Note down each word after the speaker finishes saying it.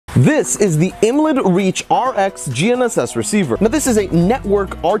This is the Emlid Reach RX GNSS receiver. Now this is a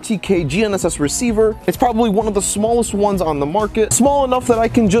network RTK GNSS receiver. It's probably one of the smallest ones on the market, small enough that I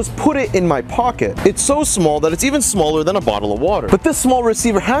can just put it in my pocket. It's so small that it's even smaller than a bottle of water. But this small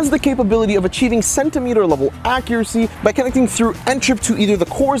receiver has the capability of achieving centimeter level accuracy by connecting through Ntrip to either the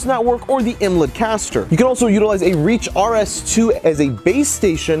CORS network or the Emlid caster. You can also utilize a Reach RS2 as a base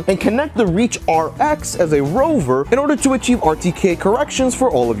station and connect the Reach RX as a rover in order to achieve RTK corrections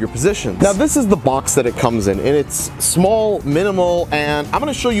for all of your positions. Now this is the box that it comes in, and it's small, minimal, and I'm going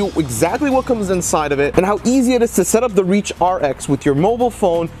to show you exactly what comes inside of it and how easy it is to set up the Reach RX with your mobile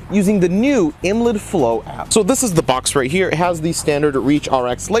phone using the new Emlid Flow app. So this is the box right here. It has the standard Reach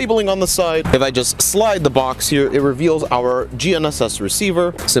RX labeling on the side. If I just slide the box here, it reveals our GNSS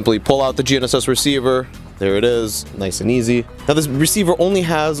receiver. Simply pull out the GNSS receiver. There it is, nice and easy. Now this receiver only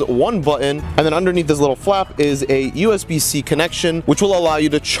has one button, and then underneath this little flap is a USB-C connection, which will allow you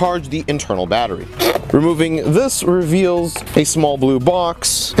to charge the internal battery. Removing this reveals a small blue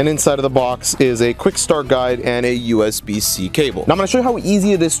box, and inside of the box is a quick start guide and a USB-C cable. Now I'm gonna show you how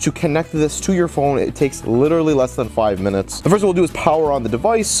easy it is to connect this to your phone. It takes literally less than 5 minutes. The first thing we'll do is power on the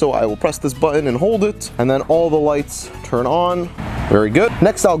device, so I will press this button and hold it, and then all the lights turn on. Very good.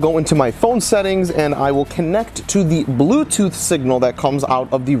 Next, I'll go into my phone settings and I will connect to the Bluetooth signal that comes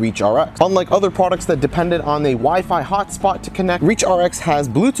out of the Reach RX. Unlike other products that depended on a Wi-Fi hotspot to connect, Reach RX has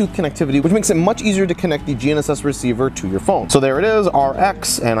Bluetooth connectivity, which makes it much easier to connect the GNSS receiver to your phone. So there it is,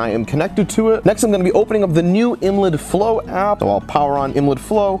 RX, and I am connected to it. Next, I'm going to be opening up the new Emlid Flow app. So I'll power on Emlid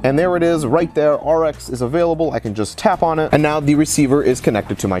Flow, and there it is right there. RX is available. I can just tap on it, and now the receiver is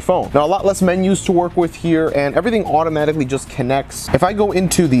connected to my phone. Now a lot less menus to work with here, and everything automatically just connects. If I go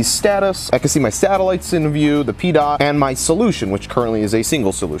into the status, I can see my satellites in view, the PDOT, and my solution, which currently is a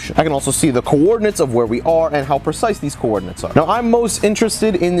single solution. I can also see the coordinates of where we are and how precise these coordinates are. Now I'm most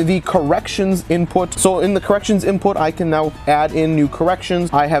interested in the corrections input. So in the corrections input, I can now add in new corrections.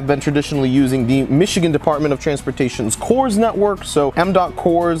 I have been traditionally using the Michigan Department of Transportation's CORS network, so MDOT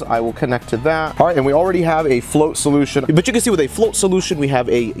CORS, I will connect to that. All right, and we already have a float solution, but you can see with a float solution, we have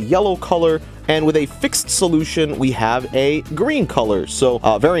a yellow color, and with a fixed solution, we have a green color. So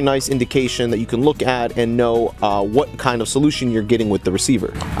a very nice indication that you can look at and know what kind of solution you're getting with the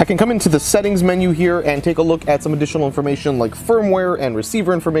receiver. I can come into the settings menu here and take a look at some additional information like firmware and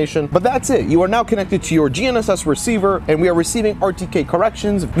receiver information, but that's it. You are now connected to your GNSS receiver, and we are receiving RTK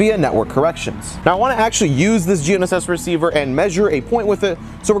corrections via network corrections. Now I want to actually use this GNSS receiver and measure a point with it.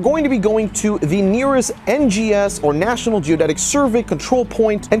 So we're going to be going to the nearest NGS or National Geodetic Survey control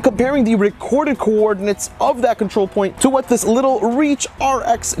point and comparing the recorded coordinates of that control point to what this little Reach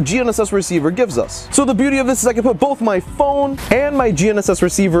RX GNSS receiver gives us. So the beauty of this is I can put both my phone and my GNSS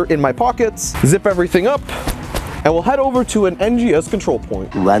receiver in my pockets, zip everything up, and we'll head over to an NGS control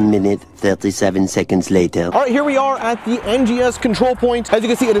point. 1 minute, 37 seconds later. All right, here we are at the NGS control point. As you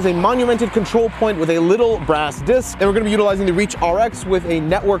can see, it is a monumented control point with a little brass disc, and we're going to be utilizing the Reach RX with a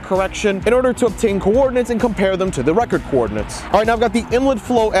network correction in order to obtain coordinates and compare them to the record coordinates. All right, now I've got the Emlid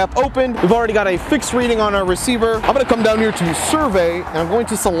Flow app open. We've already got a fixed reading on our receiver. I'm going to come down here to survey, and I'm going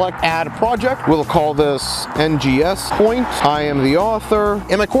to select add project. We'll call this NGS point. I am the author,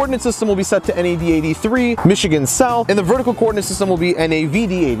 and my coordinate system will be set to NAD 83, Michigan South, and the vertical coordinate system will be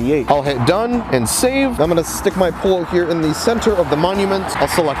NAVD 88. I'll hit done and save. I'm gonna stick my pole here in the center of the monument. I'll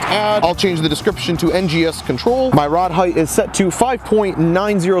select add. I'll change the description to NGS control. My rod height is set to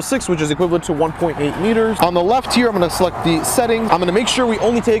 5.906, which is equivalent to 1.8 meters. On the left here, I'm gonna select the setting. I'm gonna make sure we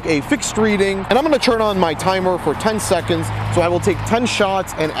only take a fixed reading, and I'm gonna turn on my timer for 10 seconds. So I will take 10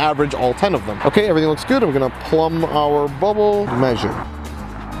 shots and average all 10 of them. Okay, everything looks good. I'm gonna plumb our bubble, measure.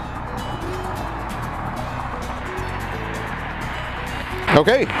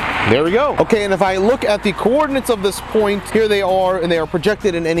 Okay, there we go. Okay, and if I look at the coordinates of this point, here they are, and they are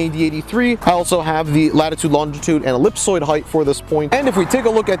projected in NAD 83. I also have the latitude, longitude, and ellipsoid height for this point. And if we take a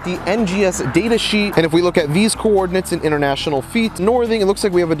look at the NGS data sheet, and if we look at these coordinates in international feet, northing, it looks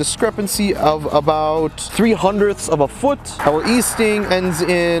like we have a discrepancy of about 3/100ths of a foot. Our easting ends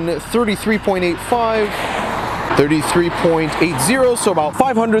in 33.85. 33.80, so about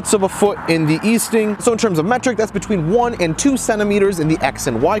 5/100ths of a foot in the easting. So in terms of metric, that's between 1 and 2 centimeters in the X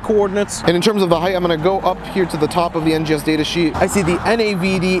and Y coordinates. And in terms of the height, I'm going to go up here to the top of the NGS data sheet. I see the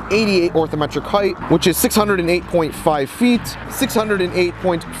NAVD 88 orthometric height, which is 608.5 feet,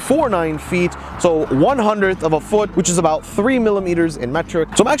 608.49 feet, so 1/100th of a foot, which is about 3 millimeters in metric.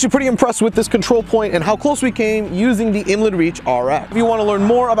 So I'm actually pretty impressed with this control point and how close we came using the Emlid Reach RX. If you want to learn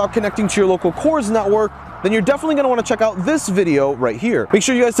more about connecting to your local CORS network, then you're definitely going to want to check out this video right here. Make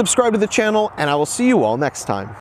sure you guys subscribe to the channel, and I will see you all next time.